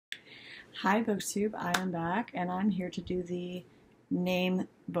Hi BookTube, I am back and I'm here to do the name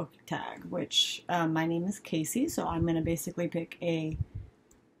book tag, which my name is Casey, so I'm going to basically pick a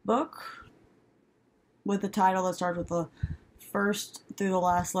book with a title that starts with the first through the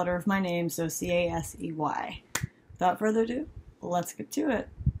last letter of my name, so C-A-S-E-Y. Without further ado, let's get to it.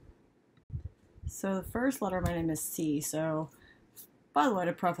 So the first letter of my name is C, so by the way,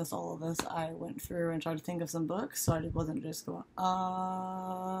 to preface all of this, I went through and tried to think of some books, so I wasn't just going,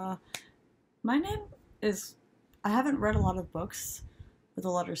 my name is, I haven't read a lot of books with the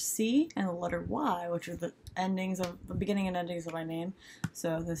letter C and the letter Y, which are the beginning and endings of my name.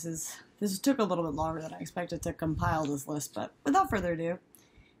 So this took a little bit longer than I expected to compile this list, but without further ado,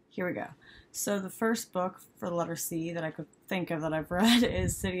 here we go. So the first book for the letter C that I could think of that I've read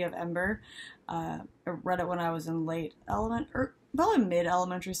is City of Ember. I read it when I was in probably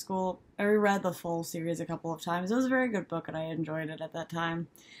mid-elementary school. I reread the full series a couple of times. It was a very good book and I enjoyed it at that time.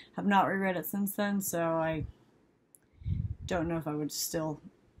 Have not reread it since then, so I don't know if I would still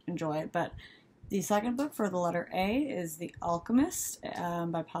enjoy it. But the second book for the letter A is The Alchemist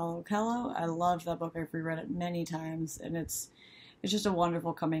by Paulo Coelho. I loved that book. I've reread it many times, and it's just a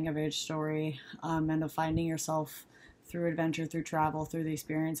wonderful coming-of-age story and of finding yourself through adventure, through travel, through the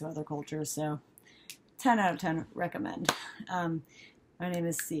experience of other cultures. So 10 out of 10 recommend. My name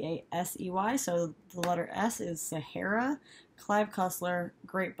is C-A-S-E-Y, so the letter S is Sahara. Clive Cussler,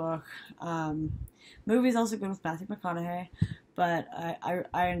 great book. Movie's also good with Matthew McConaughey, but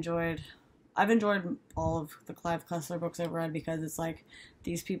I've enjoyed all of the Clive Cussler books I've read because it's like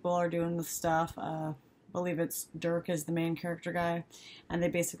these people are doing the stuff. I believe it's Dirk is the main character guy, and they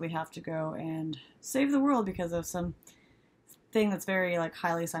basically have to go and save the world because of some thing that's very like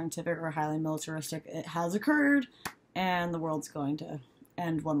highly scientific or highly militaristic. It has occurred, and the world's going to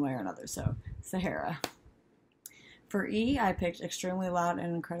end one way or another. So Sahara. For E, I picked Extremely Loud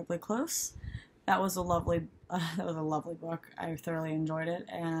and Incredibly Close. That was a lovely book. I thoroughly enjoyed it,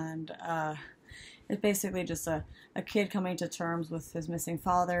 and it's basically just a kid coming to terms with his missing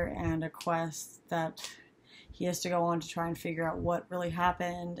father and a quest that he has to go on to try and figure out what really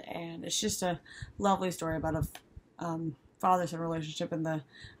happened. And it's just a lovely story about a father-son relationship, and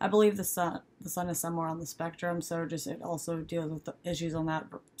I believe the son is somewhere on the spectrum, so it also deals with the issues on that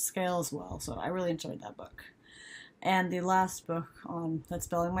scale as well. So I really enjoyed that book. And the last book on That's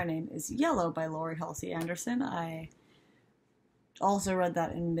Spelling My Name is Yellow by Laurie Halsey Anderson. I also read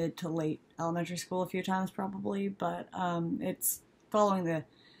that in mid to late elementary school a few times probably, but it's following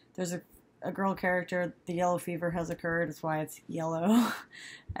there's a girl character, the yellow fever has occurred, that's why it's yellow.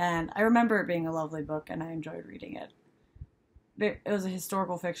 And I remember it being a lovely book and I enjoyed reading it. It was a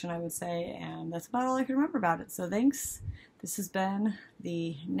historical fiction, I would say, and that's about all I can remember about it. So thanks. This has been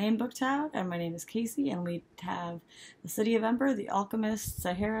the name book tag, and my name is Casey, and we have The City of Ember, The Alchemist,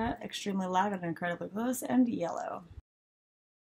 Sahara, Extremely Loud and Incredibly Close, and Yellow.